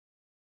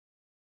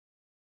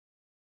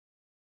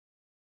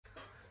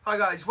Hi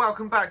guys,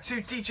 welcome back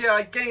to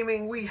DJI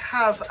Gaming. We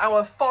have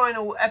our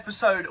final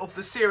episode of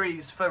the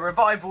series for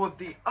Revival of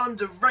the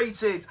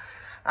Underrated,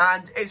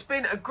 and it's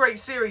been a great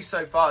series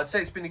so far. I'd say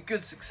it's been a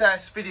good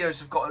success. Videos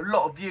have got a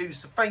lot of views,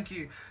 so thank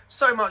you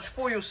so much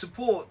for your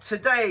support.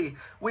 Today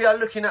we are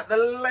looking at the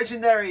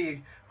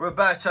legendary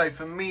Roberto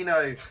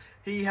Firmino.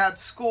 He had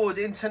scored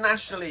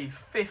internationally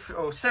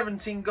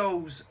 17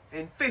 goals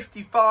in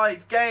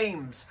 55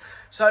 games,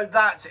 so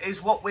that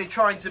is what we're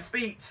trying to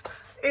beat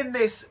in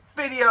this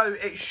video.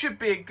 It should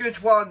be a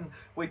good one.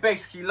 We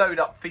basically load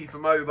up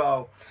FIFA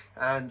Mobile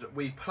and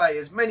we play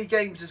as many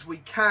games as we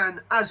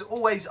can. As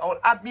always, I'll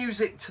add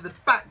music to the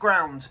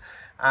background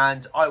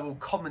and I will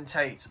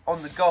commentate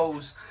on the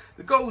goals.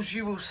 The goals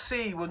you will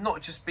see will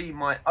not just be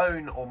my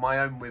own or my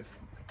own with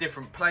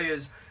different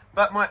players,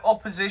 but my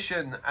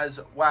opposition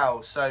as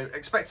well. So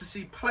expect to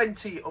see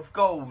plenty of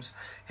goals.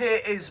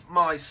 Here is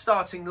my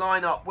starting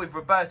lineup with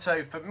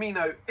Roberto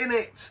Firmino in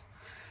it,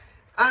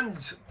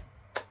 and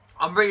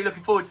I'm really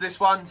looking forward to this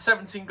one.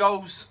 17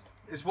 goals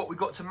is what we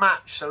got to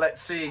match, so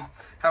let's see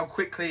how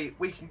quickly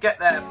we can get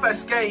there.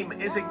 First game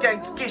is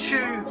against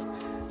Gishu,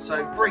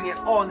 so bring it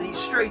on. He's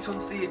straight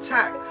onto the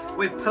attack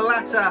with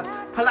Plata.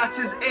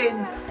 Plata's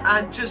in,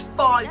 and just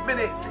 5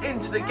 minutes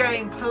into the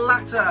game,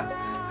 Plata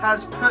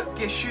has put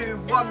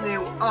Gishu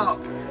 1-0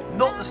 up.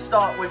 Not the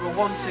start we were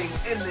wanting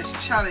in this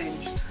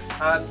challenge.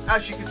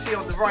 As you can see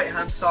on the right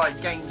hand side,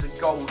 games and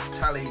goals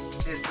tally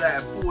is there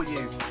for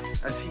you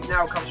as he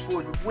now comes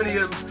forward with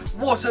Williams.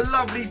 What a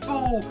lovely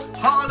ball,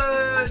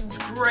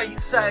 Haaland! Great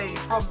save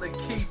from the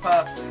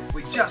keeper.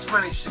 We just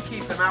managed to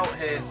keep him out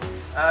here.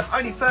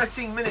 Only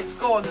 13 minutes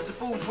gone as the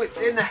ball's whipped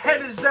in. The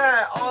header's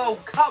there. Oh,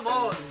 come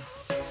on.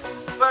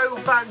 Bo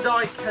Van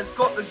Dijk has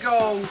got the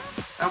goal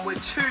and we're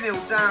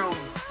 2-0 down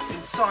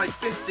inside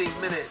 15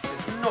 minutes.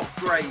 It's not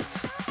great.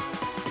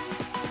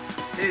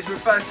 Here's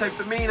Roberto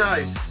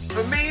Firmino.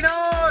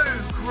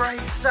 Firmino!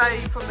 Great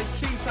save from the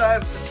keeper.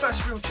 It was the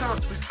first real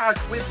chance we've had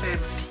with him.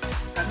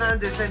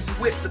 Hernandez then to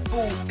whip the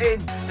ball in.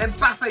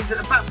 Mbappe's at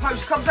the back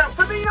post, comes out.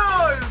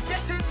 Firmino!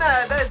 Gets in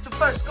there. There's the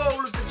first goal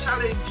of the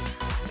challenge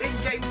in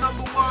game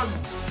number 1.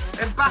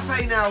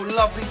 Mbappe now,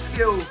 lovely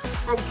skill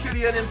from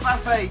Kylian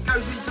Mbappe.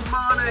 Goes into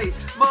Mane.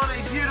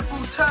 Mane,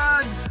 beautiful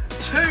turn.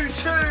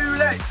 2-2,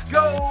 let's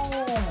go!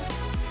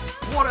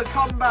 What a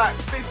comeback,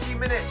 50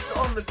 minutes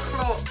on the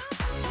clock.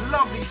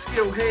 Lovely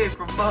skill here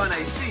from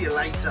Mane, see you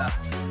later.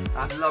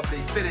 And lovely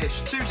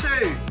finish,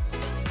 2-2.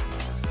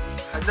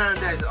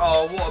 Hernandez,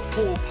 oh what a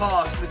poor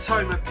pass.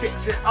 Mitoma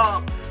picks it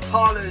up.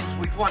 Haaland,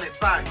 we've won it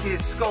back.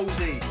 Here's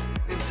Scholesy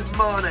into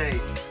Mane.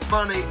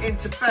 Mane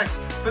into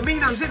Best.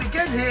 Firmino's in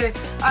again here.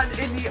 And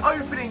in the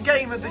opening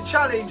game of the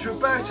challenge,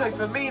 Roberto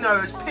Firmino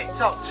has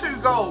picked up 2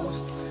 goals.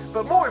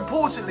 But more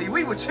importantly,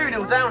 we were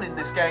 2-0 down in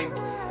this game.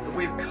 And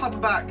we've come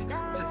back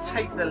to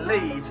take the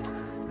lead.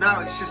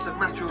 Now it's just a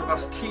matter of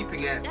us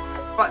keeping it.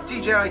 But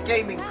DJI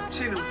Gaming from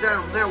 2-0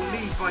 down now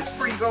lead by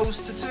 3 goals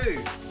to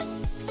 2.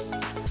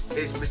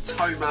 Here's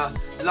Mitoma.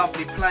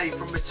 Lovely play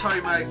from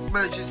Mitoma.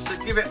 Manages to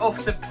give it off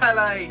to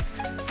Pele.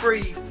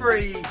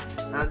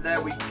 3-3. And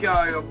there we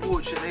go.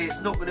 Unfortunately, it's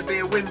not going to be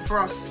a win for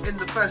us in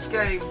the first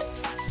game.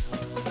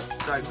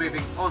 So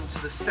moving on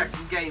to the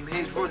second game.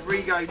 Here's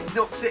Rodrigo.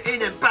 Knocks it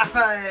in.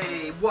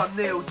 Mbappe.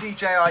 1-0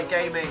 DJI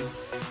Gaming.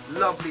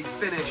 Lovely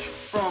finish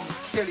from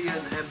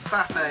Kylian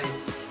Mbappe.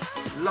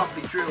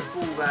 Lovely drilled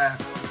ball there.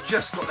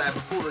 Just got there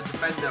before the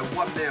defender.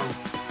 1-0.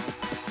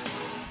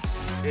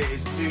 It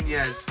is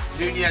Nunez.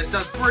 Nunez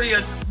does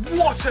brilliant.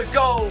 What a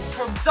goal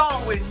from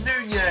Darwin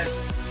Nunez.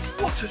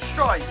 What a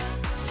strike.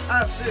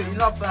 Absolutely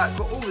love that.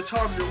 Got all the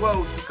time in the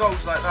world for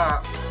goals like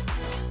that.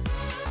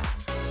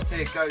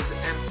 Here goes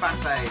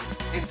Mbappe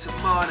into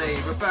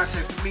Mane. Roberto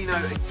Firmino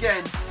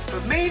again.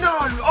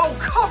 Firmino! Oh,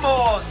 come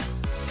on!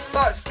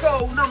 That's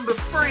goal number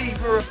 3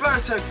 for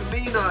Roberto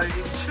Firmino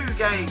in 2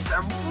 games.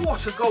 And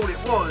what a goal it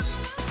was.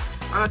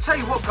 And I tell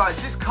you what,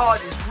 guys, this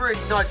card is really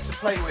nice to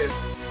play with.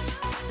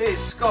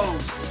 Here's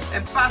Scholes.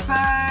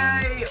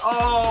 Mbappe!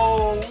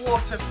 Oh,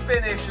 what a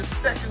finish. A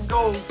second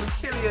goal for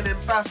Kylian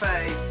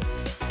Mbappe.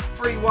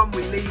 3-1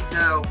 we lead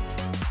now.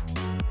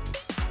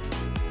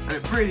 And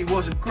it really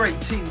was a great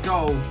team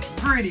goal.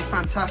 Really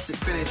fantastic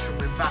finish from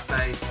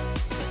Mbappe.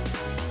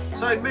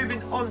 So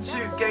moving on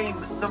to game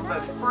number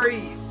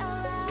 3.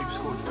 We've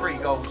scored 3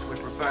 goals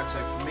with Roberto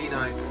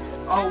Firmino.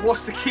 Oh,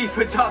 what's the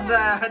keeper done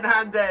there?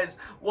 Hernandez.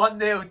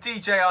 1-0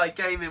 DJI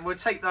Gaming. We'll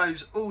take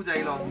those all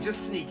day long.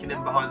 Just sneaking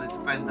in behind the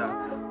defender.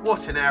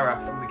 What an error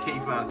from the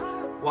keeper.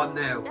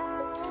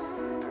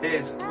 1-0.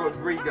 Here's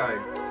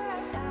Rodrigo.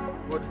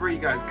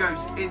 Rodrigo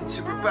goes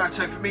into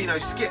Roberto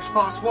Firmino, skips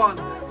past 1.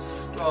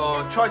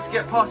 Oh, tried to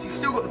get past, he's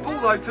still got the ball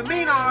though.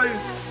 Firmino,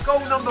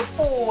 goal number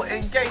 4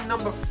 in game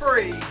number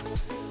 3.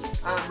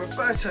 And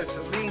Roberto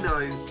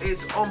Firmino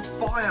is on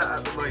fire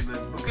at the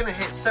moment. We're going to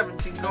hit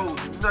 17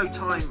 goals in no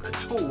time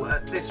at all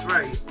at this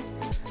rate.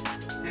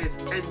 Here's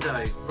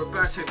Endo.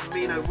 Roberto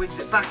Firmino wins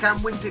it back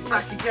and wins it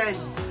back again.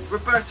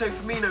 Roberto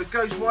Firmino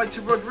goes wide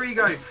to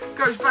Rodrigo.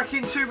 Goes back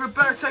into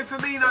Roberto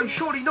Firmino.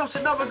 Surely not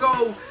another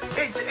goal.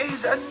 It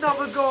is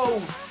another goal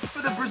for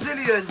for the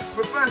Brazilian,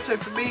 Roberto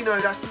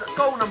Firmino. That's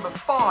goal number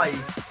 5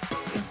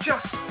 in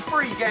just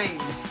 3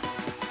 games.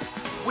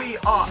 We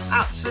are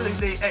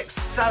absolutely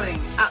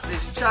excelling at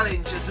this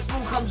challenge as the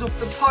ball comes off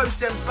the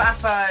post.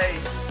 Mbappe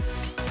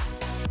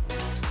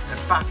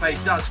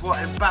does what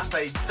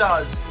Mbappe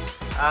does.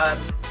 And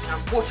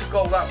what a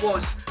goal that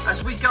was.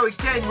 As we go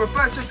again,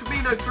 Roberto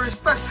Firmino for his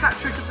first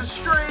hat-trick of the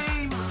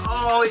stream.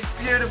 Oh, it's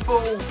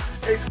beautiful.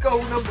 It's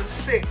goal number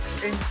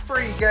 6 in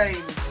 3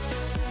 games.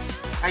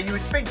 And you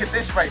would think at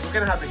this rate we're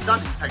going to have it done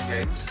in 10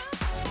 games.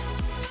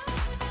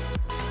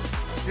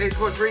 Here's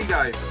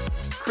Rodrigo.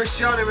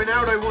 Cristiano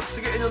Ronaldo wants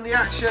to get in on the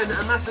action,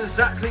 and that's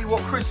exactly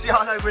what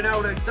Cristiano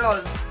Ronaldo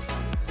does.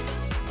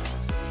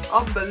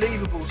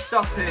 Unbelievable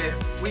stuff here.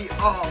 We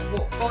are,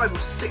 what, 5 or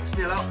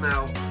 6-0 up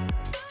now.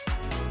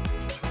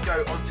 As we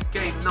go on to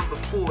game number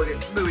 4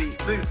 against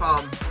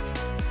Mufam.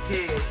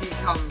 Here he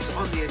comes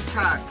on the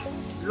attack.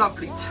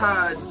 Lovely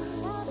turn,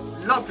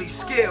 lovely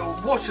skill.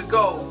 What a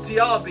goal.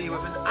 Diaby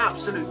with an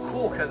absolute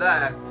corker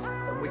there.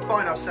 And we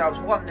find ourselves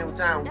 1-0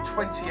 down,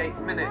 28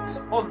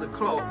 minutes on the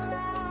clock.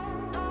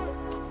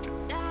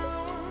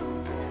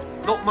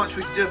 Not much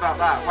we can do about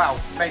that. Well,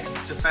 maybe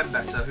defend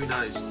better, who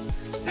knows.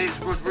 Here's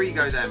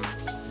Rodrigo then.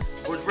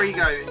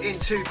 Rodrigo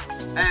into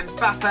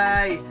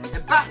Mbappe.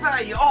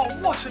 Mbappe, oh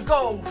what a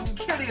goal from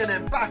Kylian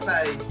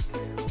Mbappe.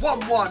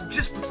 1-1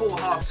 just before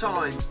half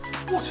time.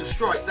 What a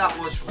strike that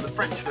was from the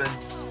Frenchman.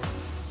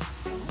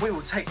 We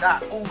will take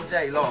that all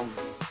day long.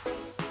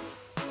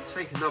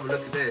 Take another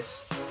look at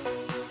this.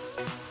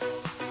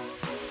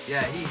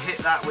 Yeah, he hit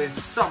that with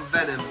some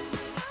venom.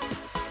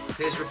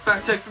 Here's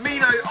Roberto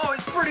Firmino. Oh,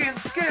 it's brilliant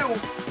skill.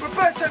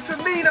 Roberto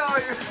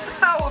Firmino.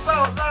 How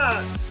about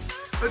that?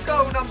 For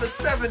goal number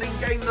 7 in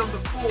game number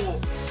 4.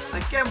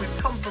 Again, we've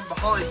come from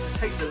behind to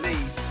take the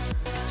lead.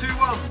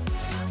 2-1.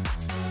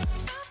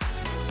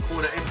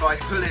 Corner in by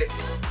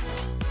Hullet.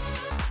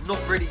 Not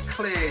really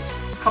cleared.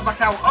 Come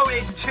back out.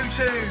 Owen,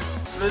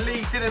 2-2. The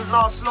lead didn't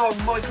last long.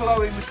 Michael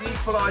Owen with the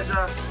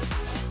equaliser.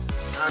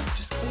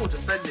 Just poor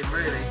defending,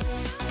 really.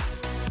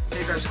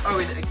 Here goes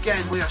Owen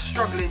again. We are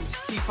struggling to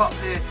keep up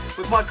here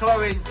with Michael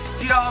Owen.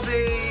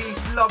 Diaby,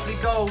 lovely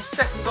goal,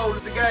 2nd goal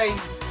of the game.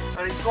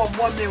 And it's gone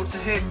 1-0 to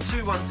him,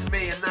 2-1 to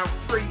me, and now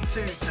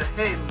 3-2 to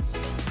him.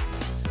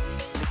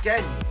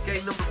 Again,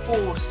 game number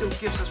 4 still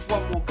gives us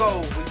 1 more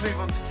goal. We move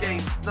on to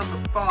game number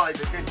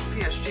 5 against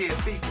PSG, a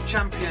FIFA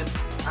champion.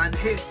 And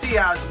here's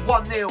Diaz,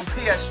 1-0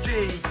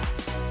 PSG.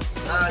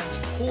 And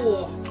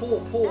poor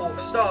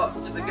start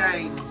to the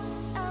game.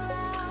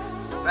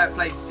 Fair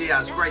play to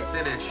Diaz, great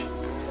finish.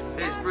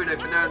 Here's Bruno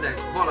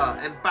Fernandes, Mola,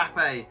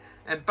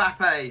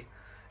 Mbappe,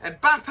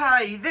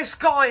 this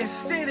guy is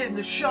stealing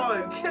the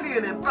show.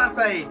 Kylian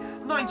Mbappe,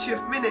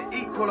 90th minute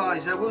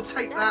equaliser. We'll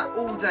take that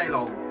all day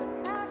long.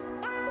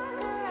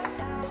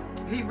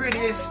 He really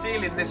is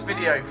stealing this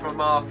video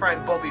from our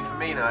friend Bobby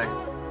Firmino.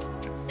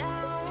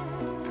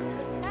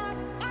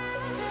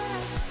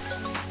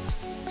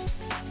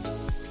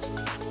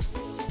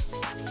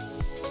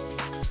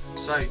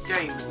 So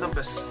game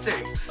number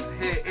 6,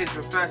 here is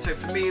Roberto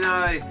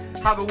Firmino.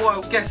 Have a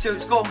wild guess who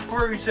it's gone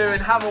through to,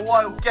 and have a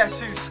wild guess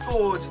who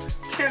scored.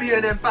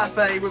 Kylian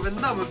Mbappe with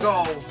another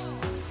goal.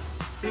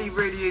 He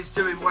really is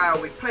doing well.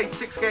 We've played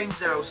 6 games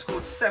now,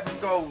 scored 7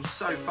 goals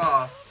so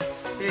far.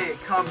 Here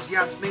comes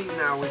Yasmin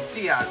now with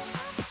Diaz.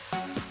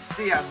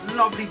 Diaz,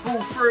 lovely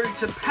ball through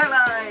to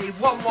Pele.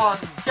 1-1,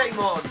 game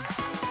on.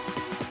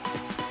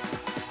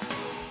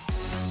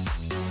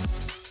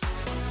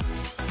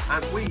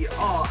 And we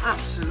are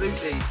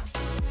absolutely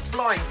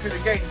flying through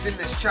the games in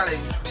this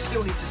challenge. We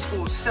still need to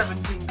score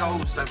 17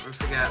 goals, don't we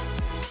forget.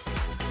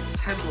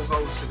 10 more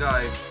goals to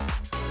go.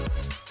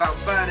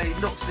 Valverde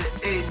knocks it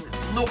in,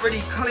 not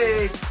really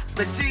cleared.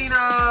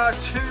 Medina,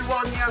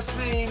 2-1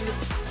 Yasmin.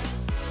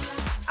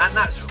 And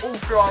that's all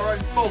through our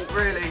own fault,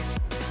 really.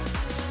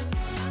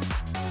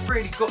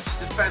 Really got to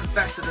defend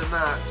better than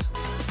that.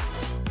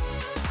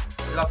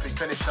 Lovely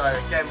finish though,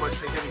 again won't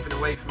take anything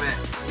away from it.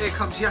 Here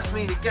comes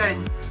Yasmin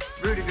again.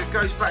 Rudiger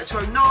goes back to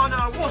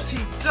Onana. What's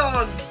he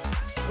done?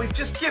 We've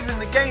just given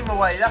the game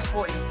away. That's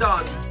what he's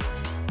done.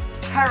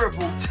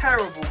 Terrible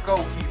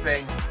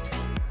goalkeeping.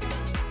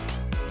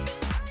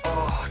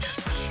 Oh,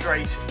 just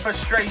frustration.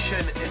 Frustration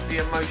is the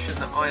emotion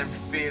that I am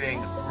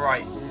feeling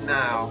right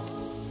now.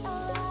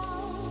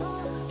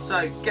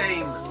 So,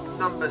 game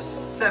number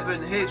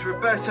 7. Here's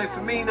Roberto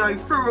Firmino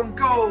through on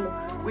goal.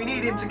 We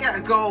need him to get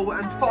a goal,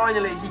 and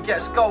finally he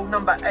gets goal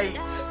number 8.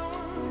 It's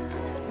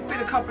been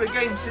a couple of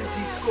games since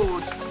he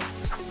scored.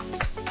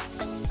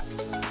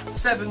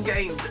 7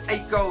 games,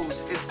 8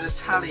 goals is the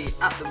tally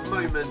at the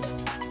moment.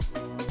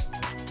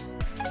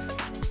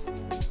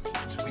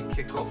 As we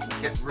kick off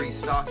and get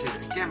restarted.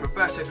 Again,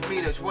 Roberto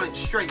Firmino's won it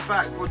straight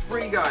back.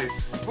 Rodrigo's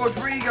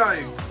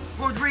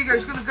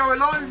going to go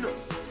alone.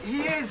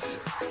 He is.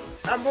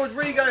 And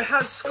Rodrigo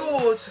has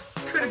scored.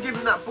 Could have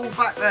given that ball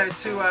back there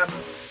to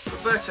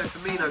Roberto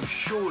Firmino,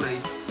 surely.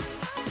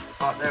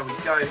 But there we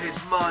go. Here's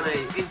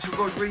Mane into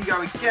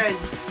Rodrigo again.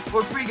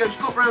 Rodrigo's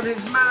got round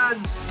his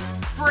man.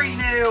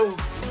 3-0.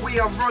 We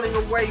are running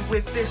away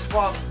with this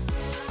one.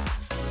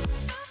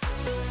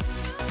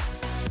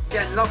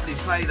 Again, lovely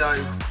play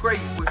though. Great,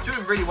 we're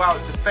doing really well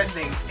at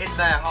defending in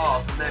their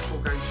half and therefore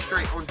going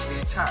straight onto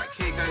the attack.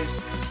 Here goes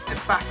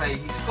Mbappe.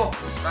 He's got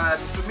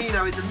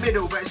Firmino in the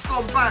middle, but it's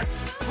gone back.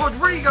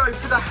 Rodrigo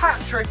for the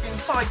hat-trick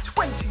inside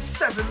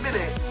 27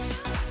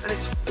 minutes. And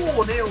it's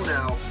 4-0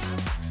 now.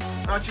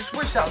 And I just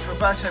wish that was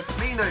Roberto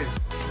Firmino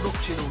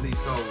notching all these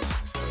goals.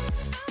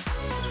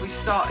 So we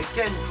start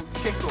again from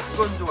kick-off.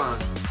 Gundogan.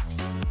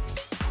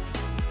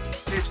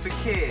 Here's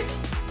Fekir.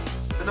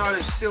 Bernardo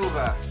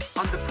Silva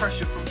under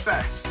pressure from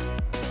Best.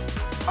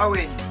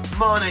 Owen.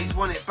 Mane's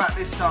won it back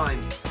this time.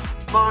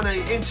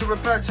 Mane into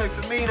Roberto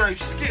Firmino.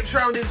 Skips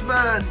round his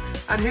man.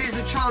 And here's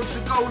a chance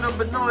for goal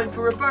number 9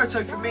 for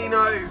Roberto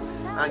Firmino.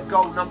 And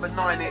goal number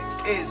 9, it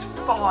is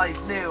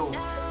 5-0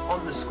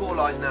 on the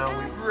scoreline now.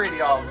 We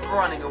really are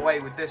running away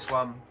with this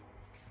one.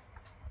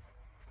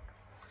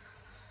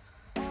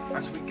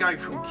 As we go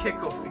from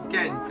kick-off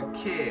again for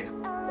Fekir.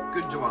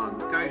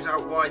 Gundogan goes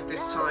out wide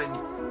this time.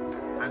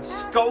 And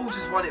Scholes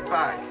has won it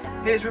back.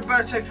 Here's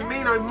Roberto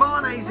Firmino.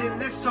 Mane's in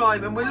this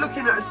time. And we're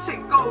looking at a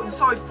 6th goal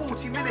inside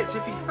 40 minutes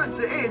if he puts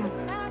it in.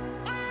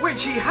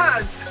 Which he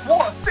has.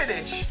 What a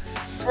finish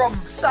from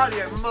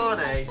Sadio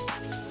Mane.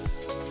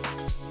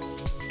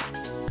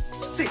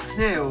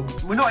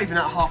 6-0. We're not even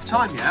at half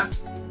time yet.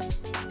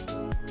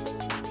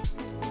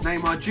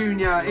 Neymar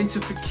Jr. into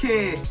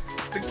Fekir.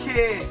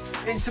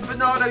 Fekir into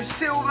Bernardo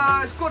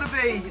Silva. It's got to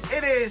be.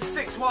 It is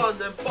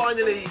 6-1 and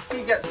finally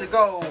he gets a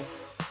goal.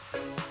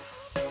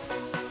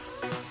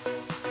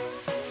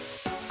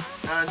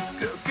 And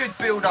good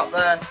build up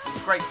there.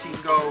 Great team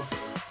goal.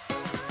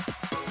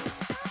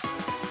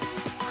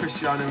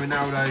 Cristiano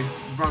Ronaldo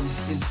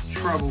runs into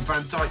trouble.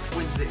 Van Dijk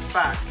wins it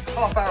back.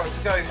 Half hour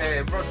to go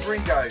here.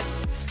 Rodrigo.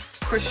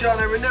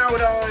 Cristiano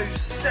Ronaldo,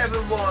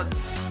 7-1.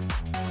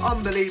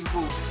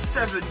 Unbelievable,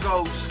 7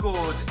 goals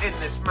scored in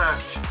this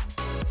match.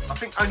 I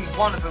think only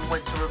one of them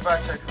went to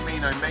Roberto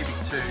Firmino, maybe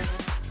 2.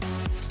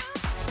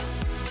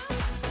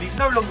 He's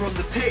no longer on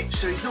the pitch,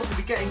 so he's not going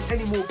to be getting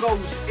any more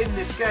goals in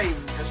this game.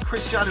 As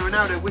Cristiano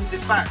Ronaldo wins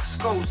it back,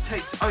 Scholes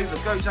takes over,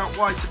 goes out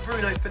wide to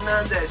Bruno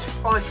Fernandes, who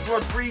finds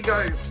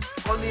Rodrigo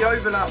on the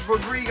overlap.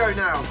 Rodrigo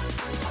now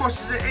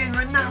crosses it in,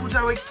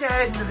 Ronaldo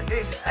again.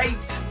 It's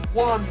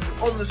 8-1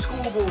 on the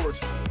scoreboard.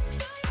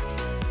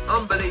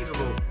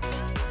 Unbelievable.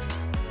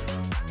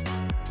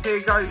 Here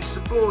goes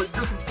the ball,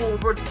 looking for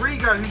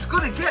Rodrigo, who's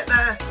going to get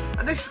there.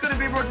 And this is going to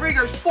be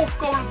Rodrigo's 4th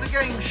goal of the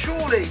game,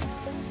 surely.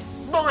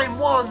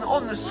 9-1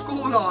 on the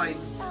scoreline.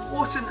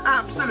 What an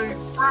absolute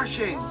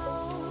thrashing.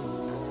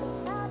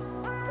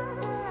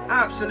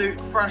 Absolute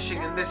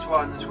thrashing in this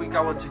one as we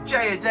go on to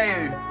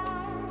Jayadeu.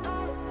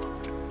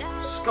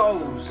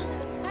 Scholes.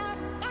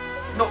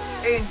 Knocked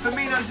in.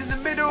 Firmino's in the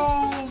middle.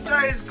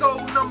 There's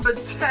goal number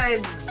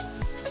 10.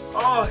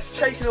 Oh, it's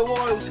taken a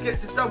while to get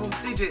to double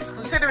digits.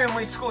 Considering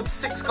we've scored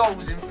 6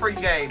 goals in 3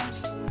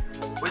 games.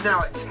 We're now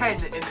at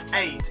 10 in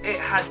 8. It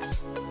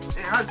has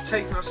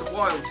taken us a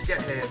while to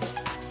get here.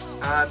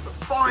 But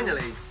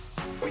finally,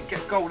 we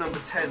get goal number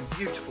 10.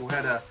 Beautiful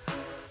header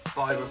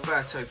by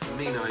Roberto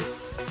Firmino.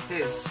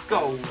 Here's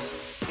Scholes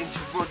into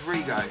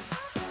Rodrigo.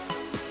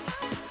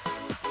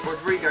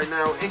 Rodrigo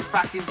now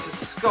back into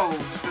Scholes.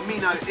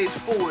 Firmino is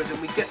forward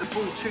and we get the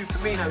ball to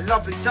Firmino.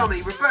 Lovely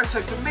dummy. Roberto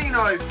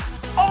Firmino.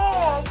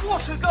 Oh,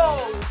 what a goal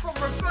from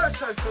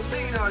Roberto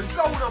Firmino.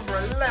 Goal number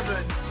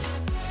 11.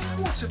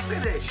 What a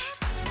finish.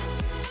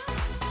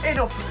 In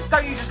off the,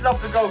 don't you just love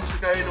the goals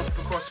that go in off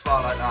the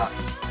crossbar like that?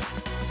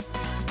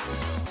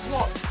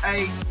 What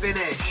a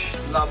finish.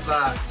 Love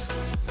that.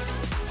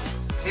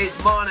 Here's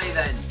Mane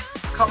then.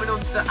 Coming on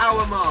to the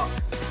hour mark.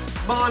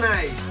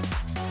 Mane.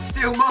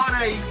 Still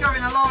Mane. He's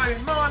going alone.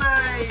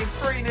 Mane.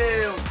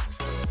 3-0.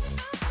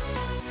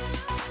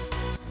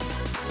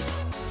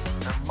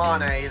 And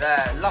Mane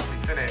there. Lovely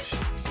finish.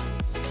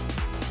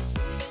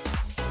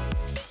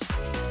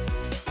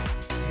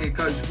 Here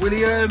goes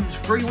Williams.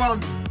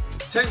 3-1.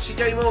 Potentially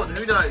game on.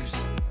 Who knows?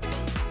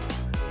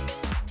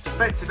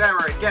 Defensive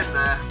error again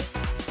there.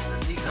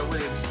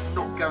 Williams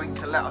not going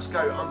to let us go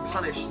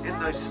unpunished in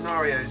those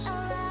scenarios.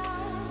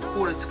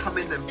 Corner to come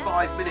in then,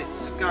 5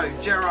 minutes to go.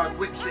 Gerrard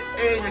whips it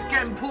in,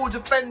 again poor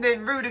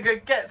defending, Rudiger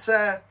gets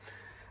there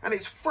and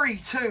it's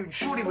 3-2.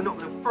 Surely we're not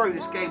going to throw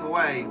this game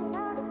away.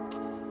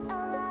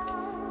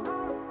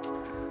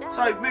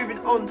 So moving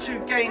on to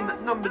game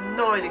number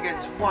 9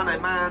 against one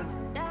man.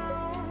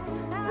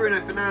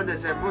 Bruno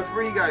Fernandes and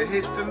Rodrigo.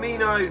 Here's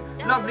Firmino,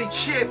 lovely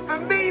chip,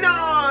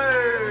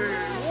 Firmino!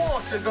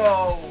 What a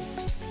goal!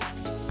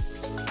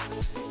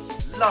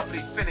 Lovely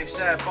finish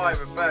there by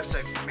Roberto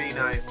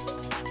Firmino.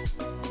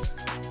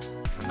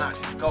 And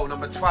that's goal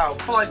number 12.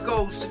 5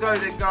 goals to go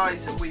then,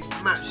 guys, and we've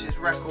matched his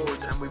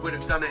record, and we would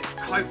have done it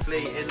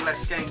hopefully in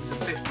less games than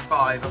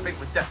 55. I think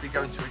we're definitely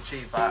going to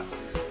achieve that,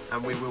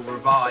 and we will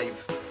revive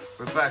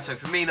Roberto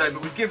Firmino.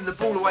 But we've given the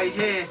ball away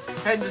here.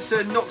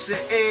 Henderson knocks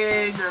it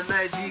in, and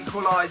there's the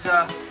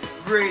equaliser.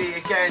 Really,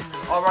 again,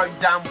 our own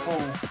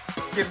downfall,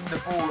 giving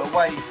the ball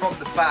away from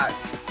the back.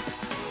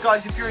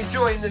 Guys, if you're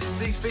enjoying these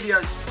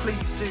videos,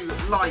 please do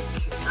like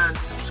and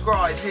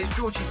subscribe. Here's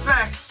Georgie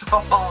Best.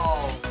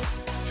 Oh,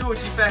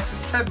 Georgie Best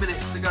with 10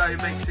 minutes to go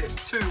makes it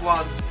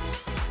 2-1.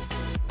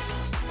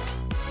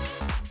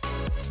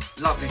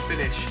 Lovely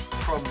finish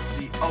from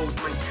the old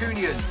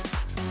Mancunian.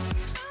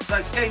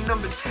 So game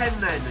number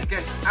 10 then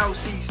against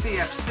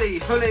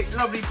LCCFC. Hulick,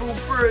 lovely ball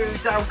through.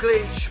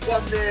 Dalglish,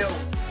 1-0.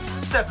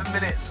 7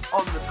 minutes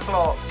on the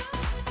clock.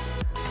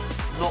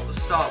 Not the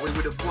start we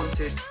would have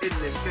wanted in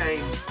this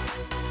game.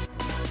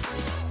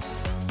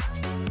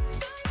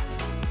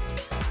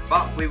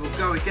 But we will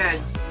go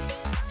again.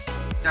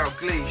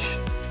 Dalglish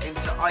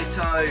into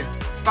Ito.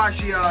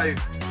 Baggio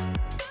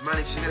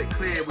managed to get it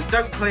clear. We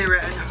don't clear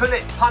it and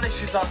Hulick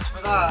punishes us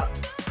for that.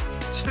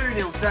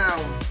 2-0 down.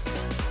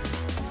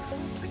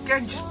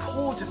 Again, just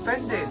poor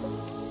defending.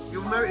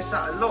 You'll notice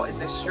that a lot in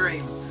this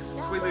stream.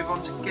 So we move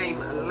on to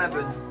game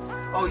 11.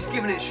 Oh, he's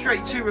giving it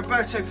straight to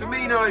Roberto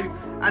Firmino.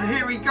 And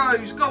here he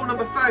goes. Goal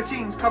number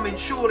 13's coming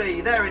surely.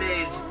 There it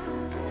is.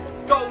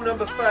 Goal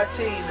number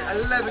 13.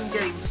 11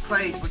 games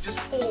played. We're just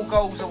 4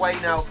 goals away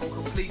now from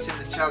completing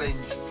the challenge.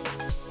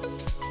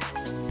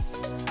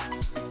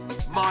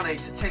 Mane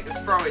to take the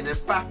throw in.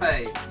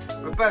 Mbappe.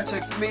 Roberto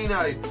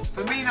Firmino.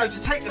 Firmino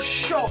to take the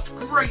shot.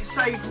 Great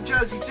save from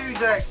Jerzy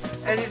Dudek.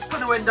 And it's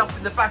going to end up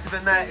in the back of the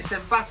net. It's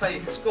Mbappe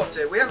who's got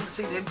it. We haven't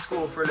seen him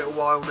score for a little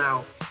while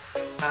now.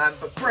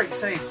 But great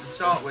save to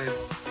start with.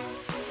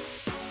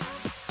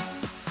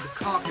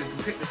 Lukaku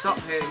can pick this up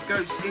here and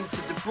goes into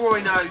De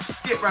Bruyne,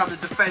 skip round the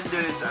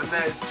defenders, and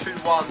there's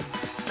 2-1.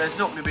 There's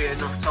not going to be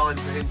enough time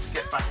for him to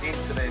get back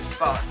into this,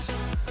 but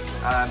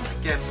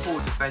again,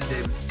 poor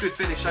defending. Good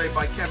finish though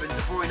by Kevin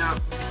De Bruyne.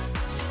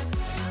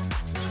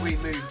 As we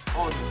move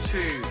on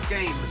to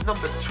game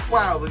number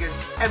 12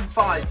 against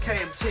M5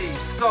 KMT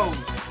Skulls.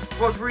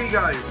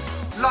 Rodrigo.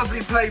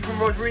 Lovely play from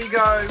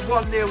Rodrigo.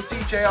 1-0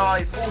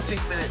 DJI, 14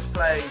 minutes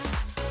played.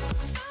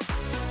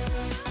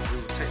 We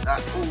will take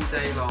that all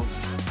day long.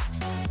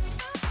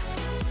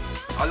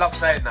 I love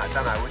saying that,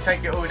 don't I? We'll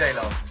take it all day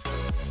long.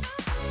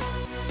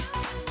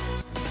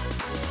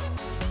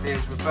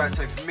 Here's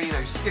Roberto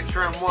Firmino, skips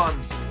round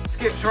 1,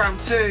 skips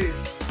round 2,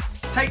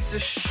 takes a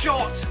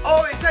shot.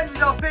 Oh, it's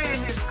ended up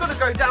in. It's going to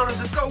go down as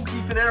a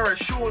goalkeeping error,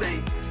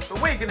 surely. But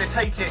we're going to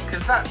take it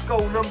because that's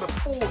goal number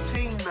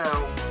 14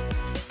 now.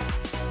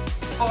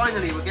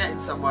 Finally, we're getting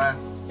somewhere.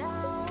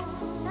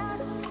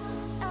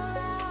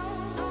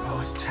 Oh,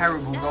 it's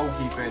terrible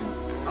goalkeeping.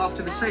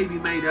 After the save he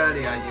made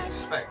earlier, you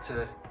expect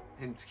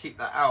him to keep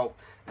that out.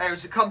 There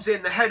as it comes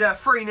in, the header,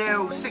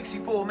 3-0,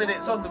 64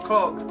 minutes on the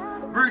clock.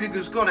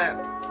 Rudiger's got it.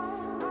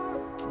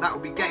 That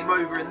will be game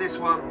over in this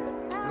one.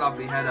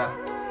 Lovely header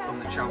from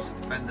the Chelsea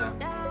defender.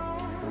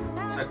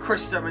 So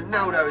Cristiano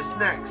Ronaldo is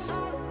next.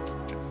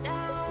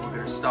 We're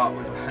going to start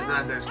with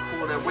Hernandez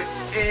corner,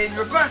 whipped in.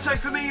 Roberto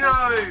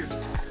Firmino.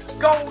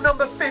 Goal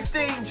number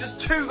 15, just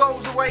 2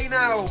 goals away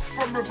now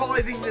from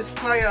reviving this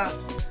player.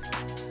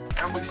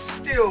 And we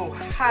still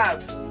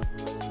have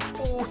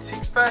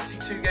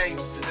 32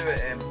 games to do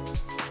it in.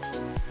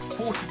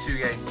 42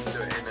 games to do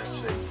it in,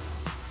 actually.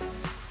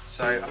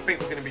 So I think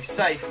we're going to be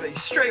safe, but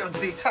he's straight onto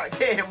the attack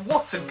here. And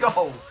what a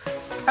goal!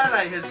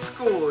 Pele has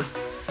scored.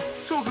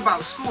 Talk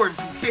about scoring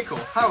from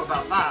kickoff. How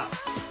about that?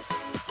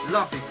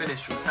 Lovely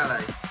finish from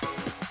Pele.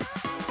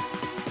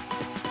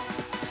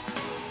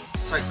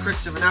 So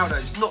Cristiano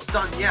Ronaldo's not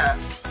done yet.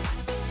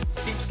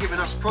 Keeps giving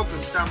us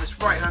problems down this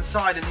right-hand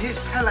side. And here's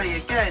Pele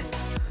again.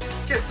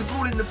 Gets the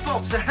ball in the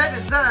box. The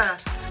header's there.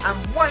 And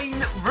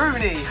Wayne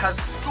Rooney has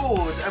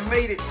scored and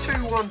made it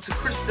 2-1 to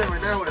Cristiano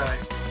Ronaldo.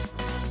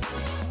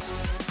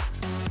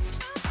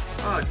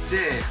 Oh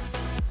dear.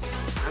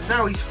 And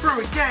now he's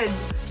through again.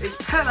 It's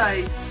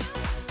Pele.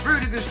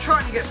 Rudiger's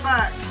trying to get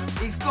back.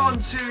 He's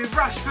gone to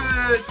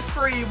Rashford.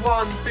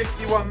 3-1,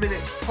 51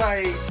 minutes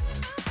played.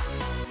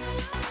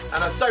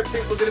 And I don't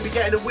think we're going to be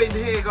getting a win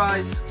here,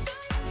 guys.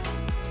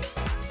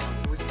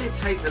 We did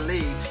take the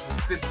lead.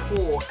 We've been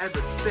poor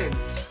ever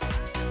since.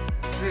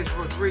 Here's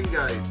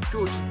Rodrigo.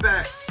 Georgie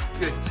Best.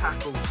 Good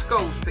tackle.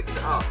 Scholes picks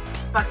it up.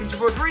 Back into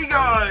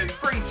Rodrigo.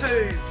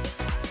 3-2.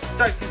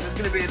 Don't think there's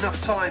going to be enough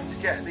time to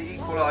get the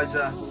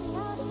equaliser.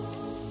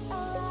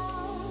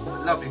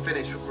 Lovely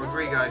finish from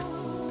Rodrigo.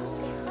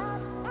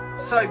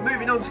 So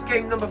moving on to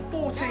game number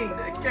 14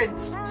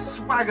 against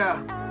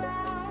Swagger.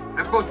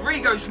 And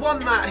Rodrigo's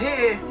won that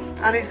here.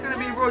 And it's going to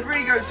be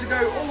Rodrigo to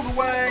go all the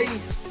way.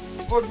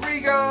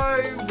 Rodrigo,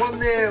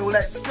 1-0.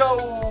 Let's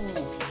go.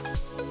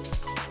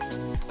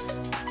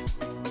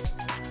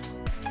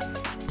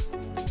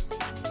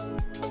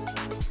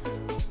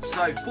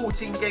 So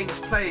 14 games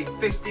played,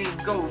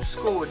 15 goals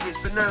scored. Here's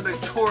Fernando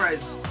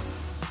Torres.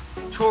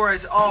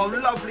 Torres, oh,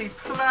 lovely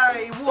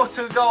play. What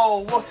a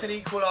goal. What an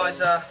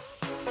equaliser.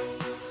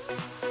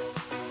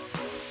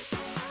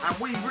 And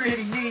we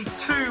really need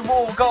 2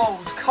 more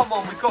goals. Come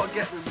on, we've got to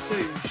get them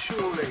soon,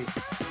 surely.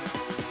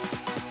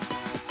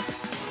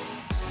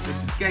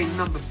 This is game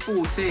number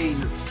 14.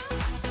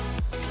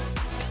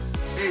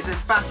 Here's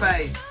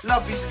Mbappe.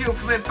 Lovely skill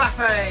from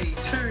Mbappe.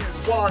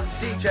 2-1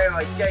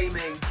 DJI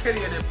Gaming.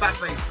 Kylian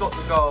Mbappe's got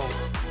the goal.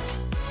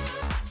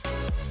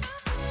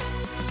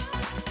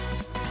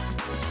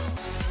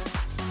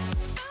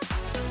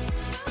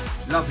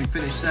 Lovely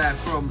finish there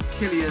from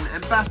Kylian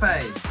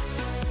Mbappe.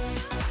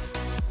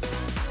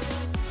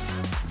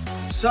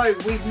 So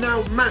we've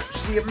now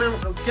matched the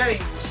amount of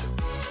games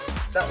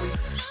that we've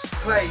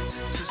played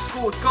to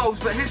scored goals,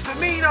 but here's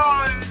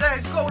Firmino,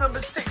 there's goal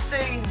number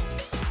 16.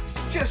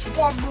 Just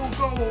one more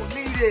goal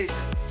needed.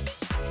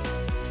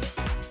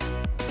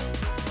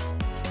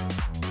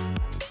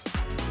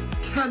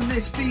 Can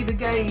this be the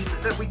game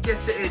that we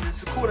get it in? As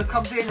the corner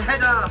comes in,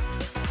 header.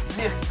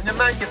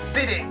 Nemanja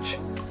Vidic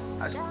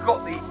has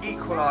got the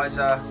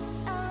equaliser.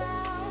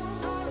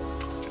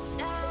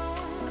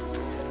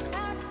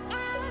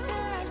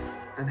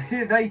 And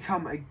here they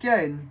come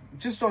again,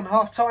 just on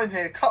half time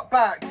here, cut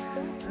back.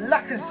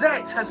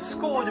 Lacazette has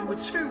scored and we're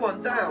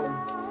 2-1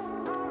 down.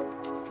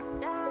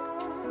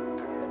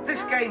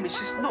 This game is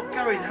just not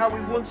going how we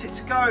want it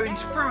to go.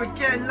 He's through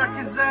again,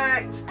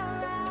 Lacazette.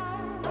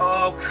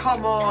 Oh,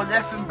 come on,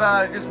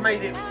 Effenberg has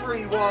made it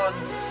 3-1.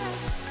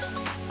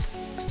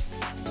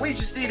 We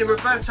just need a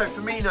Roberto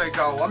Firmino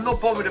goal. I'm not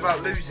bothered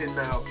about losing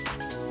now.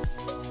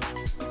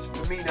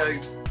 Firmino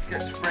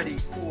gets ready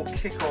for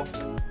kickoff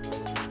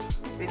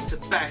into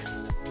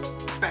Best.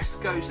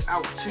 Best goes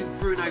out to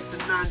Bruno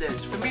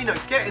Fernandes. Firmino,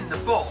 get in the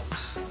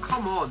box.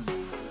 Come on.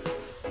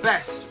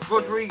 Best,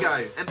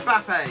 Rodrigo,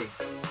 Mbappe.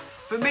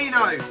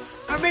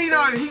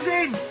 Firmino, he's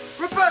in.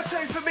 Roberto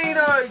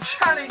Firmino,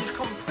 challenge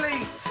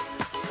complete.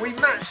 We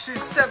matched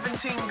his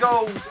 17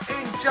 goals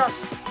in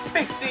just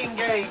 15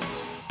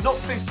 games. Not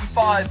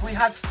 55, we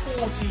had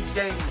 40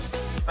 games to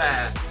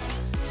spare.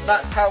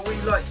 That's how we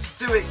like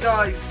to do it,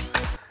 guys.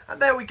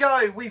 And there we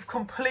go, we've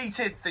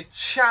completed the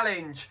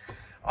challenge.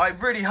 I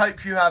really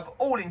hope you have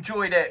all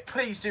enjoyed it.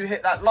 Please do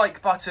hit that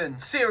like button.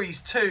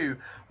 Series 2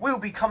 will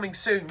be coming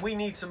soon. We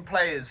need some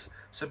players,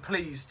 so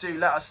please do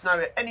let us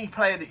know any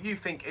player that you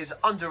think is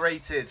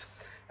underrated.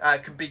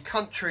 Could be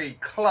country,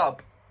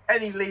 club,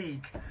 any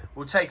league.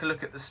 We'll take a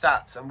look at the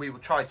stats and we will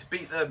try to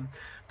beat them.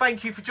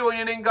 Thank you for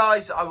joining in,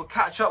 guys. I will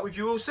catch up with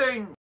you all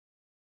soon.